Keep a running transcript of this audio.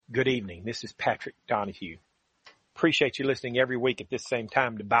Good evening. This is Patrick Donahue. Appreciate you listening every week at this same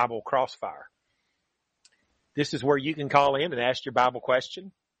time to Bible Crossfire. This is where you can call in and ask your Bible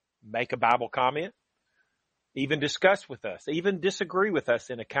question, make a Bible comment, even discuss with us, even disagree with us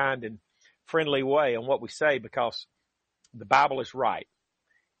in a kind and friendly way on what we say, because the Bible is right.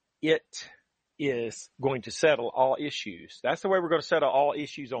 It is going to settle all issues. That's the way we're going to settle all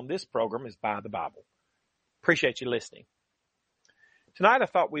issues on this program, is by the Bible. Appreciate you listening. Tonight I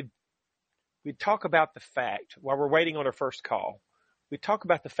thought we'd talk about the fact, while we're waiting on our first call, we'd talk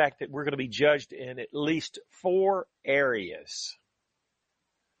about the fact that we're going to be judged in at least 4 areas: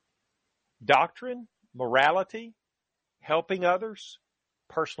 doctrine, morality, helping others,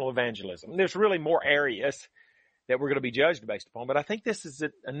 personal evangelism. And there's really more areas that we're going to be judged based upon, but I think this is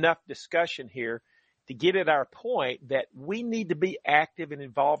enough discussion here to get at our point that we need to be active and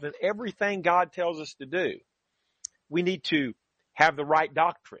involved in everything God tells us to do. We need to have the right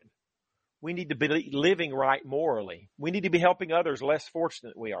doctrine. We need to be living right morally. We need to be helping others less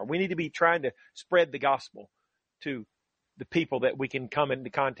fortunate than we are. We need to be trying to spread the gospel to the people that we can come into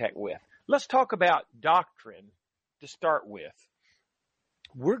contact with. Let's talk about doctrine to start with.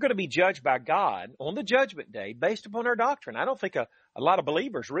 We're going to be judged by God on the judgment day based upon our doctrine. I don't think a lot of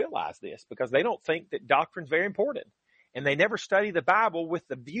believers realize this, because they don't think that doctrine is very important. And they never study the Bible with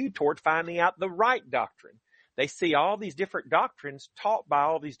the view toward finding out the right doctrine. They see all these different doctrines taught by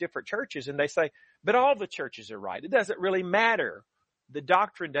all these different churches, and they say, but all the churches are right. It doesn't really matter. The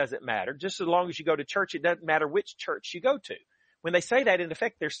doctrine doesn't matter. Just as long as you go to church, it doesn't matter which church you go to. When they say that, in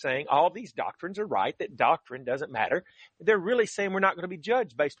effect, they're saying all these doctrines are right, that doctrine doesn't matter. They're really saying we're not going to be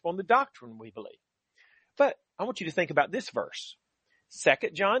judged based upon the doctrine we believe. But I want you to think about this verse. 2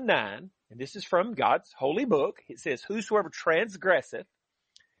 John 9, and this is from God's holy book. It says, whosoever transgresseth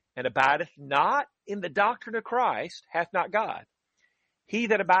and abideth not in the doctrine of Christ hath not God. He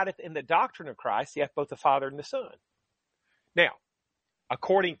that abideth in the doctrine of Christ, he hath both the Father and the Son. Now,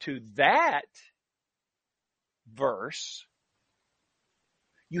 according to that verse,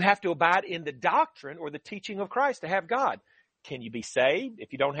 you have to abide in the doctrine or the teaching of Christ to have God. Can you be saved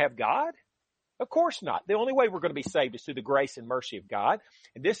if you don't have God? Of course not. The only way we're going to be saved is through the grace and mercy of God.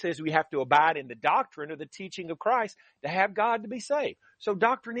 And this says we have to abide in the doctrine or the teaching of Christ to have God to be saved. So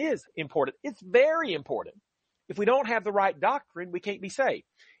doctrine is important. It's very important. If we don't have the right doctrine, we can't be saved.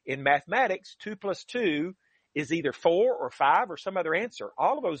 In mathematics, 2 plus 2 is either 4 or 5 or some other answer.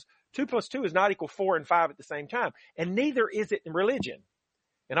 All of those, 2 plus 2 is not equal 4 and 5 at the same time. And neither is it in religion.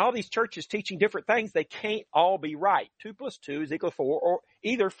 And all these churches teaching different things, they can't all be right. 2 plus 2 is equal to 4, or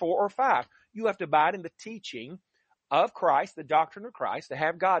either 4 or 5. You have to abide in the teaching of Christ, the doctrine of Christ, to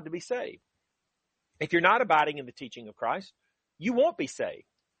have God to be saved. If you're not abiding in the teaching of Christ, you won't be saved.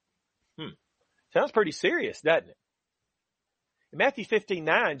 Sounds pretty serious, doesn't it? In Matthew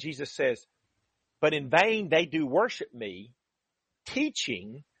 15:9, Jesus says, but in vain they do worship me,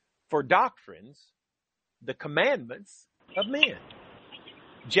 teaching for doctrines the commandments of men.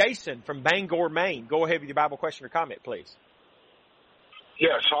 Jason from Bangor, Maine. Go ahead with your Bible question or comment, please.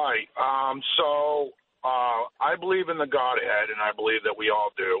 Yes, hi. I believe in the Godhead, and I believe that we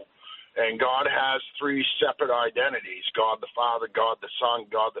all do. And God has 3 separate identities: God the Father, God the Son,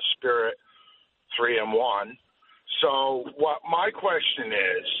 God the Spirit, 3 in 1. So what my question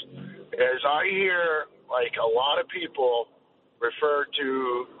is I hear like a lot of people refer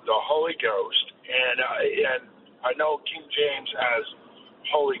to the Holy Ghost, and I know King James has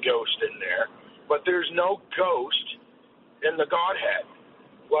Holy Ghost in there, but there's no ghost in the Godhead.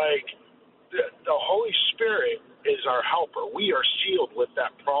 Like the Holy Spirit is our helper. We are sealed with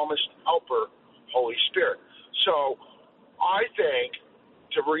that promised helper, Holy Spirit. So I think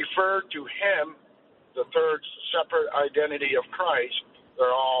to refer to him, the third separate identity of Christ,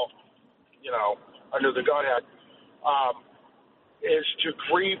 they're all, under the Godhead, is to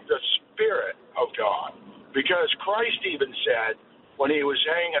grieve the Spirit of God. Because Christ even said, when he was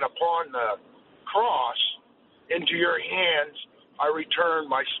hanging upon the cross, into your hands I return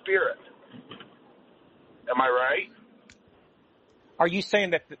my spirit. Am I right? Are you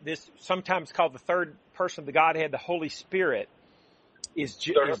saying that this, sometimes called the third person of the Godhead, the Holy Spirit, is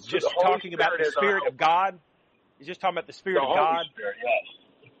just talking about the Spirit of God? He's just talking about the Spirit of God? Spirit,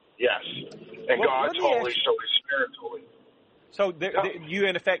 yes. And God's holy, so his Spirit's holy. So you,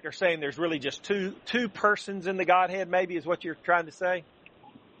 in effect, are saying there's really just two persons in the Godhead, maybe, is what you're trying to say?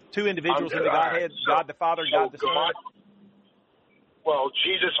 2 individuals in the Godhead, God the Father and God the Son? Well,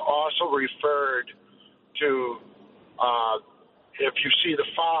 Jesus also referred to, if you see the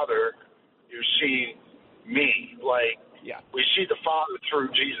Father, you see me. We see the Father through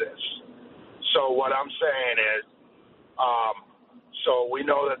Jesus. So what I'm saying is, So we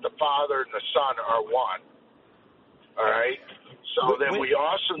know that the Father and the Son are one. All right? So then we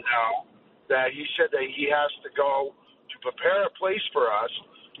also know that he said that he has to go to prepare a place for us,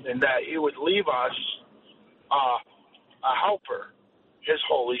 and that he would leave us a helper, his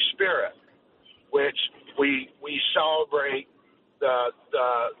Holy Spirit, which we celebrate the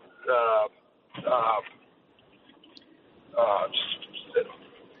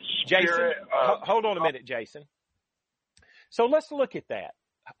Jason, Spirit. Hold on a minute, Jason. So let's look at that.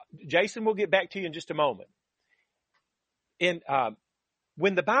 Jason, we'll get back to you in just a moment.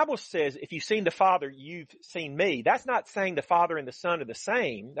 When the Bible says, if you've seen the Father, you've seen me, that's not saying the Father and the Son are the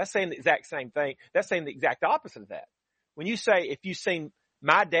same. That's saying the exact same thing. That's saying the exact opposite of that. When you say, if you've seen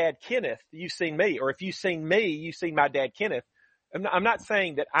my dad, Kenneth, you've seen me, or if you've seen me, you've seen my dad, Kenneth, I'm not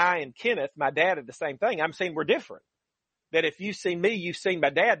saying that I and Kenneth, my dad, are the same thing. I'm saying we're different. That if you've seen me, you've seen my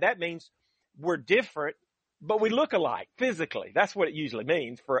dad. That means we're different, but we look alike physically. That's what it usually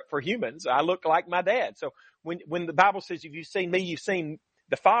means for humans. I look like my dad. So when the Bible says, if you've seen me, you've seen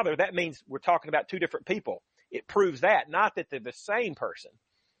the Father, that means we're talking about two different people. It proves that, not that they're the same person.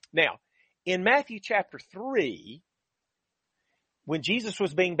 Now, in Matthew chapter 3, when Jesus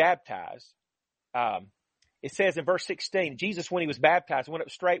was being baptized, it says in verse 16, Jesus, when he was baptized, went up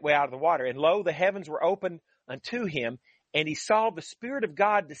straightway out of the water, and lo, the heavens were opened unto him, and he saw the Spirit of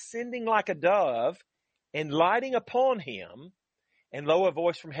God descending like a dove and lighting upon him, and lo, a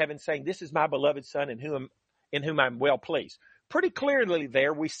voice from heaven saying, this is my beloved Son in whom I'm well pleased. Pretty clearly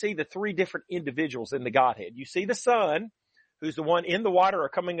there, we see the three different individuals in the Godhead. You see the Son, who's the one in the water or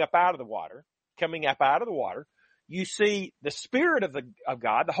coming up out of the water. You see the Spirit of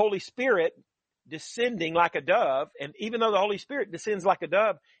God, the Holy Spirit, descending like a dove. And even though the Holy Spirit descends like a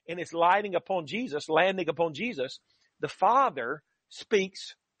dove and is lighting upon Jesus, landing upon Jesus, the Father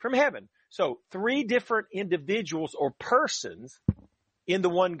speaks from heaven. So three different individuals or persons in the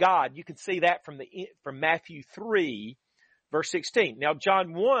one God. You can see that from Matthew 3, verse 16. Now,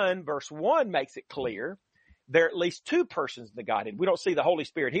 John 1, verse 1 makes it clear there are at least two persons in the Godhead. We don't see the Holy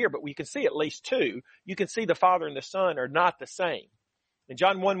Spirit here, but we can see at least two. You can see the Father and the Son are not the same. In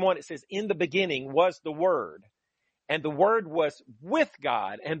John 1:1, it says, in the beginning was the Word, and the Word was with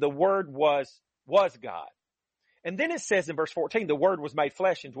God, and the Word was God. And then it says in verse 14, the Word was made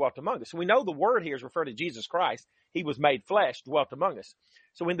flesh and dwelt among us. So we know the Word here is referring to Jesus Christ. He was made flesh, dwelt among us.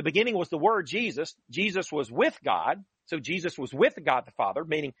 So in the beginning was the Word, Jesus. Jesus was with God. So Jesus was with God the Father,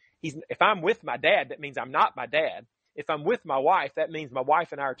 meaning if I'm with my dad, that means I'm not my dad. If I'm with my wife, that means my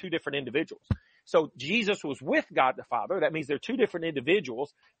wife and I are two different individuals. So Jesus was with God the Father. That means they're two different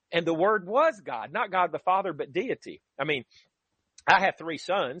individuals. And the Word was God, not God the Father, but deity. I mean, I have three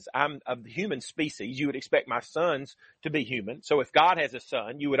sons. I'm of the human species. You would expect my sons to be human. So if God has a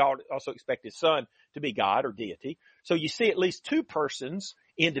son, you would also expect his son to be God or deity. So you see at least two persons,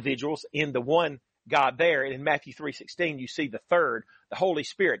 individuals in the one God there. And in Matthew 3:16, you see the third, the Holy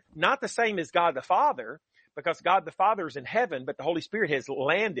Spirit. Not the same as God the Father, because God the Father is in heaven, but the Holy Spirit has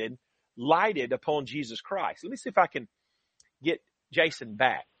lighted upon Jesus Christ. Let me see if I can get Jason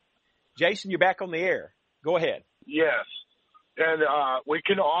back. Jason, you're back on the air. Go ahead. Yes. And we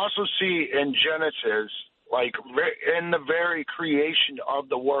can also see in Genesis, like in the very creation of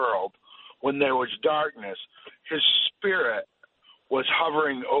the world, when there was darkness, his Spirit was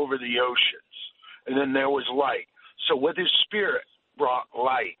hovering over the oceans. And then there was light. So with his Spirit brought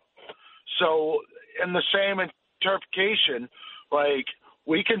light. So in the same interpretation, like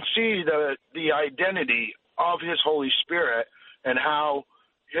we can see the identity of his Holy Spirit and how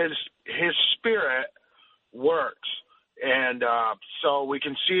his Spirit works. And so we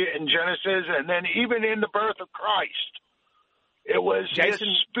can see it in Genesis, and then even in the birth of Christ, it was his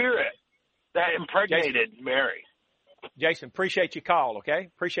Spirit that impregnated Mary. Jason, appreciate your call, okay?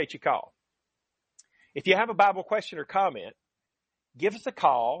 Appreciate your call. If you have a Bible question or comment, give us a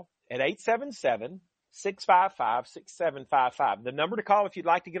call at 877-655-6755. The number to call if you'd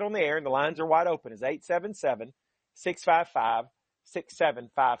like to get on the air, and the lines are wide open, is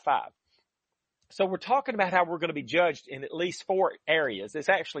 877-655-6755. So we're talking about how we're going to be judged in at least four areas. It's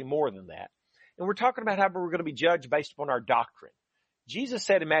actually more than that. And we're talking about how we're going to be judged based upon our doctrine. Jesus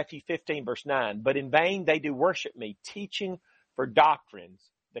said in Matthew 15, verse 9, but in vain they do worship me, teaching for doctrines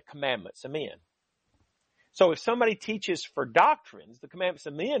the commandments of men. So if somebody teaches for doctrines, the commandments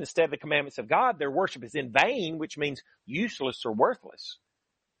of men, instead of the commandments of God, their worship is in vain, which means useless or worthless.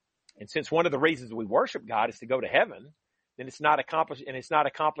 And since one of the reasons we worship God is to go to heaven, then it's not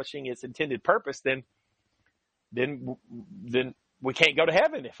accomplishing its intended purpose, then we can't go to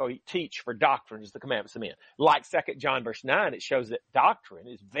heaven if we teach for doctrines the commandments of men. Like 2 John verse 9, it shows that doctrine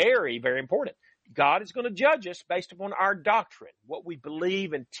is very, very important. God is going to judge us based upon our doctrine, what we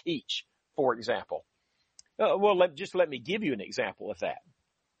believe and teach, for example. Let me give you an example of that.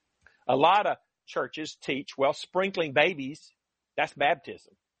 A lot of churches teach, sprinkling babies, that's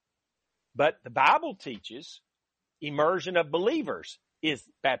baptism. But the Bible teaches immersion of believers is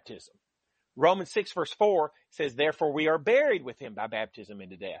baptism. Romans 6 verse 4 says, therefore we are buried with him by baptism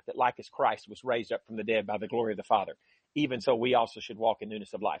into death, that like as Christ was raised up from the dead by the glory of the Father, even so we also should walk in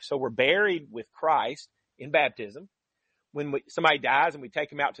newness of life. So we're buried with Christ in baptism. When somebody dies and we take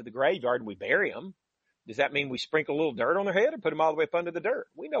them out to the graveyard and we bury them, does that mean we sprinkle a little dirt on their head or put them all the way up under the dirt?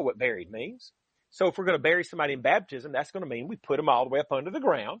 We know what buried means. So if we're going to bury somebody in baptism, that's going to mean we put them all the way up under the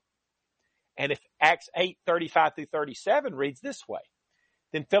ground. And if Acts 8:35 through 37 reads this way,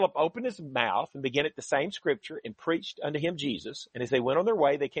 then Philip opened his mouth and began at the same scripture and preached unto him Jesus. And as they went on their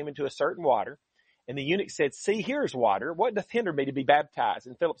way, they came into a certain water. And the eunuch said, see, here is water. What doth hinder me to be baptized?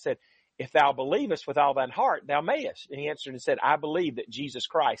 And Philip said, if thou believest with all thine heart, thou mayest. And he answered and said, I believe that Jesus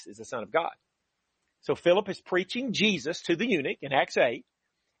Christ is the Son of God. So Philip is preaching Jesus to the eunuch in Acts 8.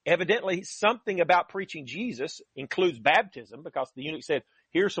 Evidently, something about preaching Jesus includes baptism, because the eunuch said,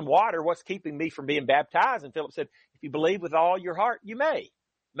 here's some water. What's keeping me from being baptized? And Philip said, if you believe with all your heart, you may.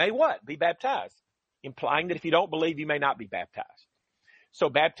 May what? Be baptized. Implying that if you don't believe, you may not be baptized. So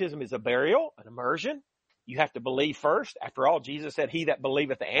baptism is a burial, an immersion. You have to believe first. After all, Jesus said, he that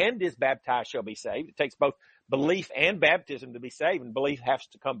believeth and is baptized shall be saved. It takes both belief and baptism to be saved, and belief has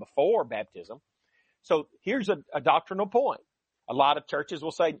to come before baptism. So here's a doctrinal point. A lot of churches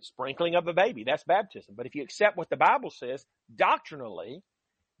will say sprinkling of a baby, that's baptism. But if you accept what the Bible says, doctrinally,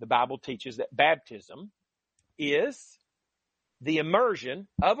 the Bible teaches that baptism is the immersion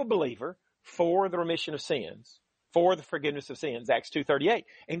of a believer for the remission of sins, for the forgiveness of sins, Acts 2:38.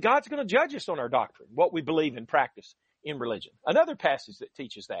 And God's going to judge us on our doctrine, what we believe and practice in religion. Another passage that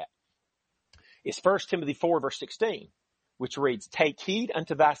teaches that is 1 Timothy 4 verse 16, which reads, take heed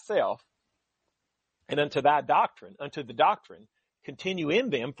unto thyself and unto thy doctrine, unto the doctrine, continue in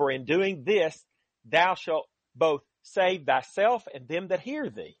them, for in doing this thou shalt both save thyself and them that hear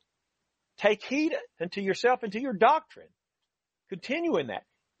thee. Take heed unto yourself and to your doctrine. Continue in that,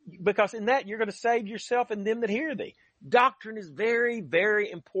 because in that you're going to save yourself and them that hear thee. Doctrine is very, very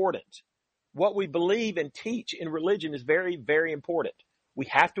important. What we believe and teach in religion is very, very important. We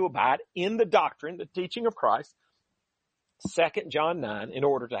have to abide in the doctrine, the teaching of Christ, 2 John 9, in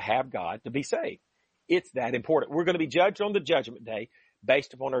order to have God, to be saved. It's that important. We're going to be judged on the judgment day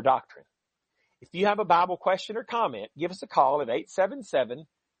based upon our doctrine. If you have a Bible question or comment, give us a call at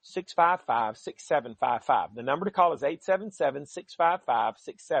 877-655-6755. The number to call is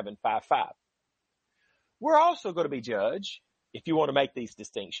 877-655-6755. We're also going to be judged, if you want to make these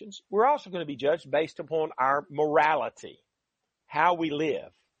distinctions, we're also going to be judged based upon our morality, how we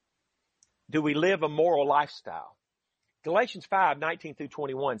live. Do we live a moral lifestyle? Galatians 5:19 through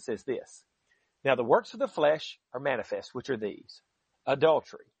 21 says this. Now the works of the flesh are manifest, which are these: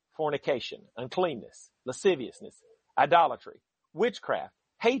 adultery, fornication, uncleanness, lasciviousness, idolatry, witchcraft,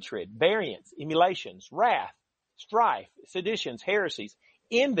 hatred, variance, emulations, wrath, strife, seditions, heresies,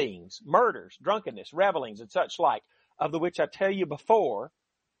 envyings, murders, drunkenness, revelings, and such like, of the which I tell you before,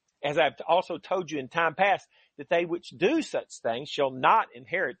 as I've also told you in time past, that they which do such things shall not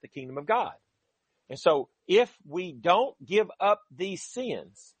inherit the kingdom of God. And so if we don't give up these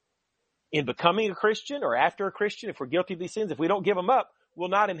sins in becoming a Christian or after a Christian, if we're guilty of these sins, if we don't give them up, we'll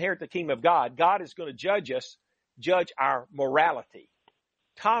not inherit the kingdom of God. God is going to judge us, judge our morality.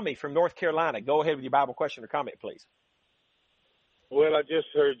 Tommy from North Carolina, go ahead with your Bible question or comment, please. Well, I just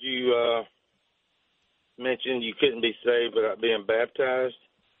heard you mention you couldn't be saved without being baptized.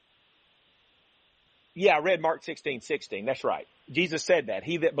 Yeah, I read Mark 16:16. That's right. Jesus said that.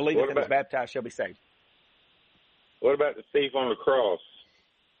 He that believeth and is baptized shall be saved. What about the thief on the cross?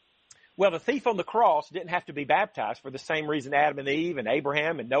 Well, the thief on the cross didn't have to be baptized for the same reason Adam and Eve and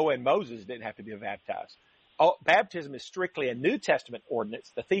Abraham and Noah and Moses didn't have to be baptized. Baptism is strictly a New Testament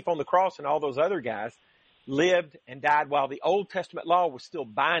ordinance. The thief on the cross and all those other guys lived and died while the Old Testament law was still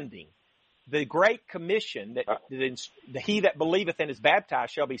binding. The Great Commission, that he that believeth and is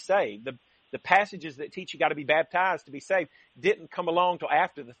baptized shall be saved. The passages that teach you got to be baptized to be saved didn't come along till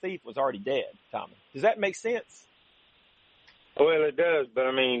after the thief was already dead, Tommy. Does that make sense? Well, it does, but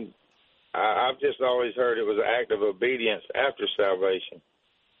I mean, I've just always heard it was an act of obedience after salvation.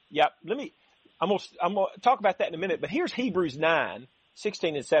 Yeah, I'm gonna talk about that in a minute, but here's Hebrews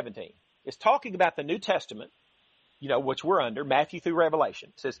 9:16 and 17. It's talking about the New Testament, which we're under, Matthew through Revelation.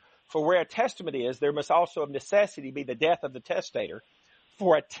 It says, for where a testament is, there must also of necessity be the death of the testator.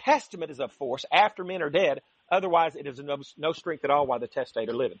 For a testament is of force after men are dead, otherwise it is of no strength at all while the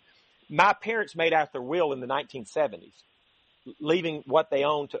testator liveth. My parents made out their will in the 1970s, leaving what they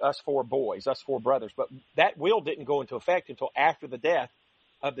owned to us four boys, us four brothers. But that will didn't go into effect until after the death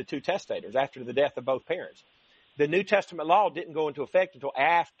of the two testators, after the death of both parents. The New Testament law didn't go into effect until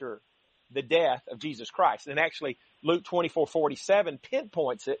after the death of Jesus Christ. And actually, Luke 24:47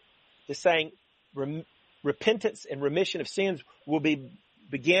 pinpoints it to saying repentance and remission of sins will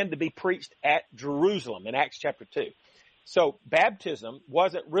begin to be preached at Jerusalem in Acts chapter 2. So baptism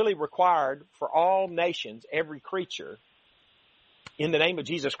wasn't really required for all nations, every creature, in the name of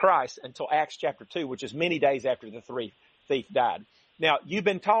Jesus Christ until Acts chapter 2, which is many days after the thief died. Now, you've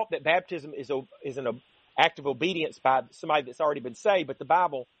been taught that baptism is an act of obedience by somebody that's already been saved, but the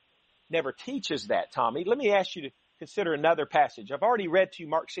Bible never teaches that, Tommy. Let me ask you to consider another passage. I've already read to you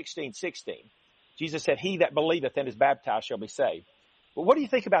Mark 16:16. Jesus said, he that believeth and is baptized shall be saved. But what do you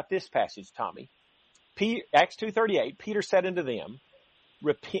think about this passage, Tommy? Acts 2:38, Peter said unto them,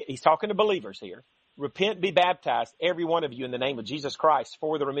 repent, he's talking to believers here, repent, be baptized, every one of you, in the name of Jesus Christ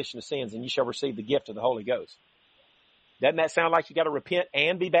for the remission of sins, and you shall receive the gift of the Holy Ghost. Doesn't that sound like you got to repent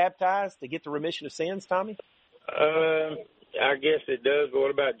and be baptized to get the remission of sins, Tommy? I guess it does, but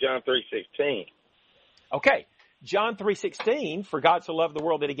what about John 3:16? Okay. John 3:16, for God so loved the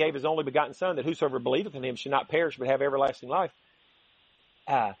world that he gave his only begotten Son, that whosoever believeth in him should not perish but have everlasting life.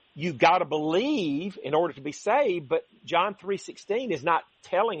 You got to believe in order to be saved, but John 3:16 is not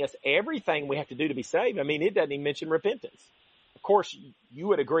telling us everything we have to do to be saved. I mean, it doesn't even mention repentance. Of course, you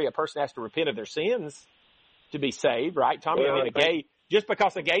would agree a person has to repent of their sins to be saved, right, Tommy? Well, I mean, just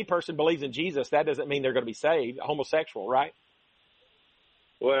because a gay person believes in Jesus, that doesn't mean they're going to be saved. A homosexual, right?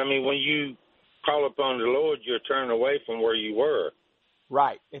 Well, I mean, when you call upon the Lord, you're turning away from where you were.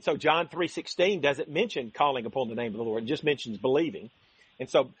 Right. And so John 3:16 doesn't mention calling upon the name of the Lord. It just mentions believing. And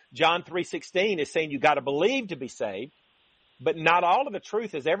so John 3:16 is saying you got to believe to be saved, but not all of the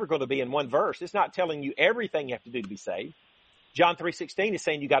truth is ever going to be in one verse. It's not telling you everything you have to do to be saved. John 3:16 is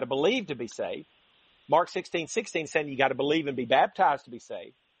saying you got to believe to be saved. Mark 16:16 is saying you got to believe and be baptized to be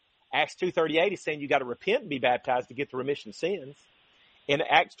saved. Acts 2:38 is saying you got to repent and be baptized to get the remission of sins. In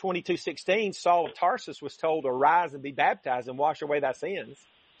Acts 22:16, Saul of Tarsus was told to arise and be baptized and wash away thy sins.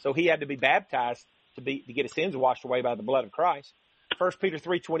 So he had to be baptized to get his sins washed away by the blood of Christ. 1 Peter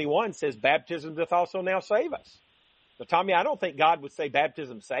 3:21 says baptism doth also now save us. So Tommy, I don't think God would say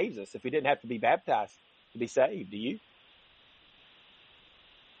baptism saves us if we didn't have to be baptized to be saved. Do you?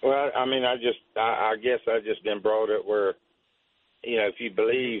 Well, I mean, I guess I've just been brought up where, you know, if you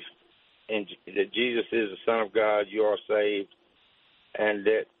believe that Jesus is the Son of God, you are saved, and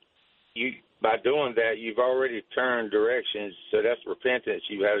that by doing that, you've already turned directions. So that's repentance.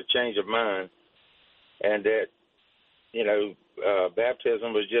 You had a change of mind, and that, you know,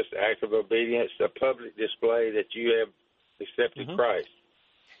 baptism was just an act of obedience, a public display that you have accepted Christ.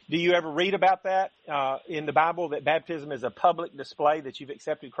 Do you ever read about that in the Bible, that baptism is a public display that you've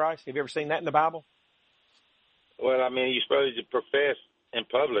accepted Christ? Have you ever seen that in the Bible? Well, I mean, you're supposed to profess in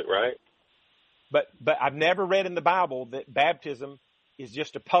public, right? But I've never read in the Bible that baptism is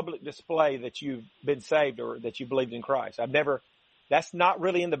just a public display that you've been saved or that you believed in Christ. That's not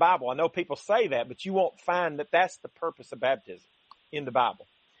really in the Bible. I know people say that, but you won't find that that's the purpose of baptism in the Bible.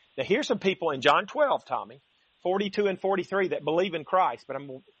 Now, here's some people in John 12, Tommy, 42 and 43 that believe in Christ, but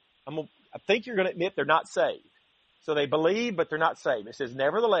I think you're going to admit they're not saved. So they believe, but they're not saved. It says,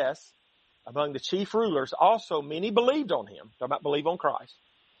 nevertheless, among the chief rulers also many believed on him. Talking about believe on Christ.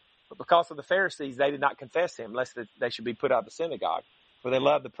 But because of the Pharisees, they did not confess him, lest they should be put out of the synagogue. For they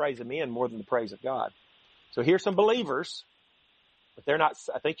love the praise of men more than the praise of God. So here's some believers, but they're not.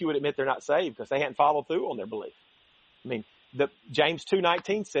 I think you would admit they're not saved because they hadn't followed through on their belief. I mean, James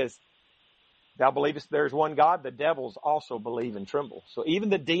 2:19 says, "Thou believest there is one God, the devils also believe and tremble." So even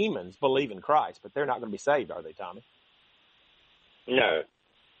the demons believe in Christ, but they're not going to be saved, are they, Tommy? No.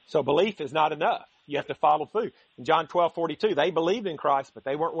 So belief is not enough. You have to follow through. In John 12:42, they believed in Christ, but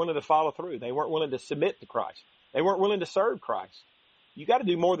they weren't willing to follow through. They weren't willing to submit to Christ. They weren't willing to serve Christ. You got to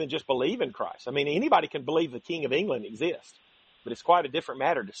do more than just believe in Christ. I mean, anybody can believe the King of England exists, but it's quite a different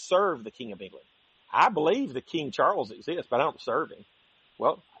matter to serve the King of England. I believe that King Charles exists, but I don't serve him.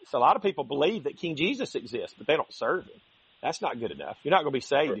 Well, so a lot of people believe that King Jesus exists, but they don't serve him. That's not good enough. You're not going to be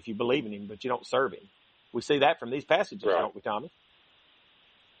saved if you believe in him, but you don't serve him. We see that from these passages, don't we, Tommy?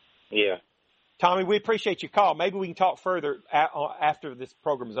 Yeah. Tommy, we appreciate your call. Maybe we can talk further after this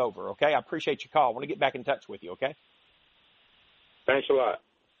program is over, okay? I appreciate your call. I want to get back in touch with you, okay? Thanks a lot.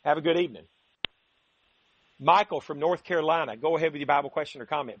 Have a good evening. Michael from North Carolina, go ahead with your Bible question or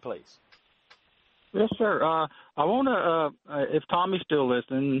comment, please. Yes, sir. I want to, if Tommy's still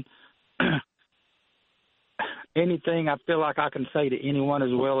listening, anything I feel like I can say to anyone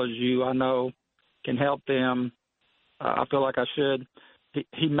as well as you, I know can help them, I feel like I should.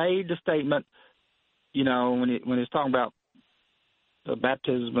 He made the statement, you know, when he's talking about the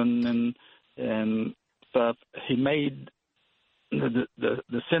baptism and stuff. He made the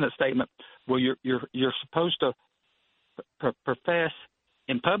Senate statement. Well, you're supposed to profess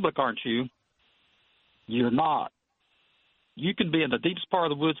in public, aren't you? You're not. You can be in the deepest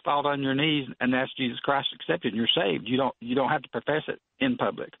part of the woods, fall on your knees, and ask Jesus Christ to accept it, and you're saved. You don't have to profess it in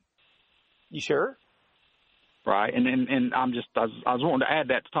public. You sure? Right, and I was wanting to add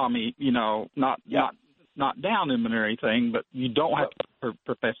that to Tommy. You know, not down him or anything, but you don't have to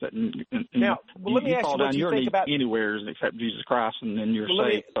profess it. Now, let me ask you what you think about anywhere except Jesus Christ, and then you're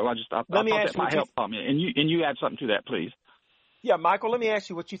saved. So I thought that might help Tommy, and you add something to that, please. Yeah, Michael, let me ask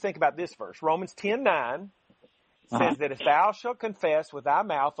you what you think about this verse. Romans 10:9 says that if thou shalt confess with thy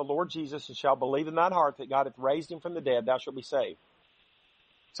mouth the Lord Jesus and shalt believe in thine heart that God hath raised him from the dead, thou shalt be saved.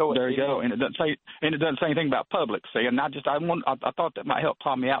 So there you go, and it doesn't say anything about public. See, and I thought that might help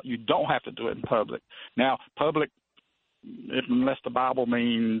Tommy out. You don't have to do it in public. Now, public, unless the Bible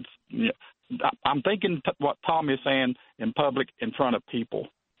means, I'm thinking what Tommy is saying in public in front of people.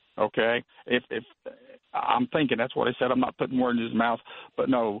 Okay, if I'm thinking that's what he said. I'm not putting words in his mouth, but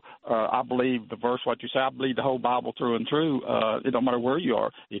no, I believe the verse. What you say, I believe the whole Bible through and through. It don't matter where you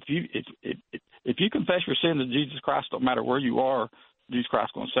are. If you confess your sins to Jesus Christ, don't matter where you are, Jesus Christ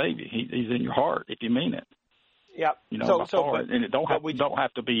is going to save you. He's in your heart if you mean it. Yeah. You know, and it don't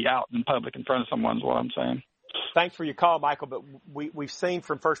have to be out in public in front of someone. Is what I'm saying. Thanks for your call, Michael. But we've seen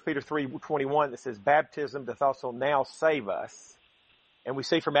from 1 Peter 3:21 that says baptism doth also now save us. And we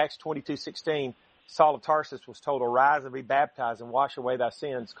see from Acts 22:16, Saul of Tarsus was told, arise and be baptized and wash away thy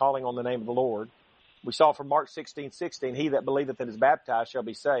sins, calling on the name of the Lord. We saw from Mark 16:16, he that believeth and is baptized shall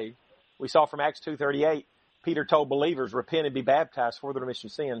be saved. We saw from Acts 2:38, Peter told believers, repent and be baptized for the remission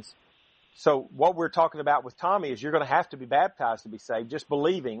of sins. So what we're talking about with Tommy is you're going to have to be baptized to be saved. Just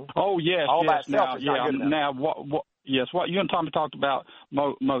believing. Oh, yes. All by itself is not good enough. Now, what you and Tommy talked about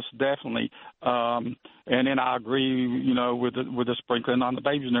most definitely, and then I agree, you know, with the sprinkling on the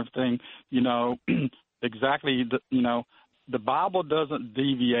babies and everything, you know, exactly, the Bible doesn't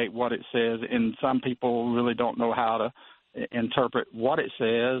deviate what it says, and some people really don't know how to interpret what it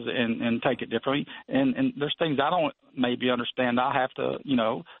says and take it differently. And there's things I don't maybe understand. I have to, you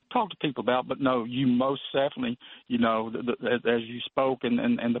know, talk to people about, but no, you most definitely, you know, as you spoke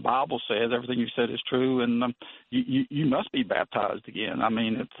and the Bible says, everything you said is true. And you must be baptized again. I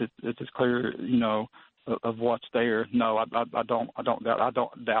mean, it's clear, you know, of what's there. No, I don't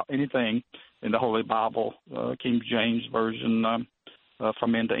doubt anything in the Holy Bible, King James Version,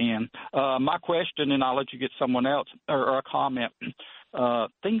 from end to end. My question, and I'll let you get someone else or a comment.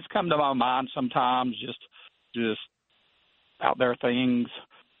 Things come to my mind sometimes, just out there things.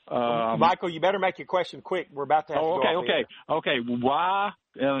 Michael, you better make your question quick. We're about to have to go off the air. Okay. Why,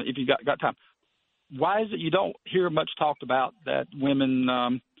 if you got time, why is it you don't hear much talked about that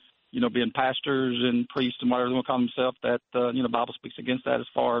women, you know, being pastors and priests and whatever they want to call themselves, that, you know, the Bible speaks against that as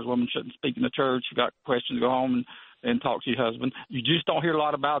far as women shouldn't speak in the church. You got questions, go home and talk to your husband. You just don't hear a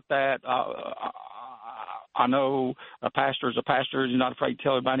lot about that. I know a pastor is a pastor. You're not afraid to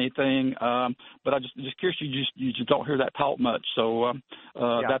tell anybody anything. But I just curious, you just don't hear that talk much. So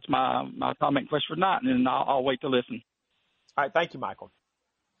that's my comment question for tonight, and I'll wait to listen. All right. Thank you, Michael.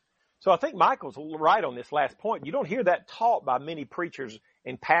 So I think Michael's right on this last point. You don't hear that taught by many preachers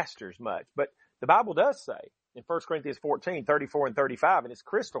and pastors much, but the Bible does say in 1 Corinthians 14:34 and 35, and it's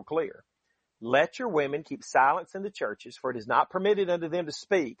crystal clear, let your women keep silence in the churches, for it is not permitted unto them to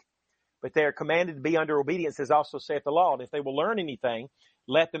speak, but they are commanded to be under obedience, as also saith the law. And if they will learn anything,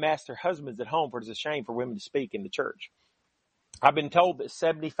 let them ask their husbands at home, for it is a shame for women to speak in the church. I've been told that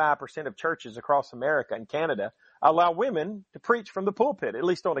 75% of churches across America and Canada allow women to preach from the pulpit, at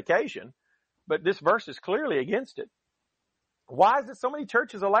least on occasion, but this verse is clearly against it. Why is it so many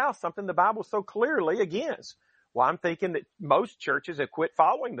churches allow something the Bible is so clearly against? Well, I'm thinking that most churches have quit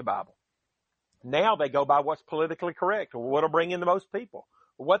following the Bible. Now they go by what's politically correct, or what'll bring in the most people,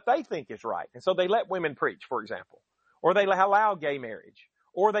 or what they think is right. And so they let women preach, for example, or they allow gay marriage,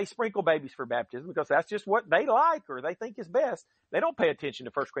 or they sprinkle babies for baptism because that's just what they like or they think is best. They don't pay attention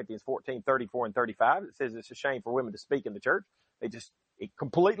to 1 Corinthians 14:34 and 35. It says it's a shame for women to speak in the church. They just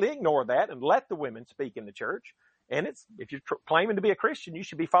completely ignore that and let the women speak in the church. And it's, if you're claiming to be a Christian, you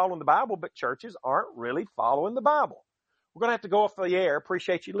should be following the Bible, but churches aren't really following the Bible. We're going to have to go off the air.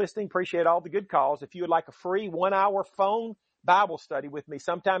 Appreciate you listening. Appreciate all the good calls. If you would like a free 1-hour phone Bible study with me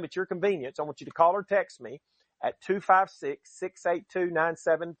sometime at your convenience, I want you to call or text me at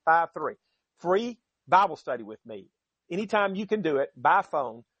 256-682-9753. Free Bible study with me. Anytime you can do it by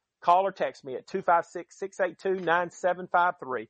phone, call or text me at 256-682-9753.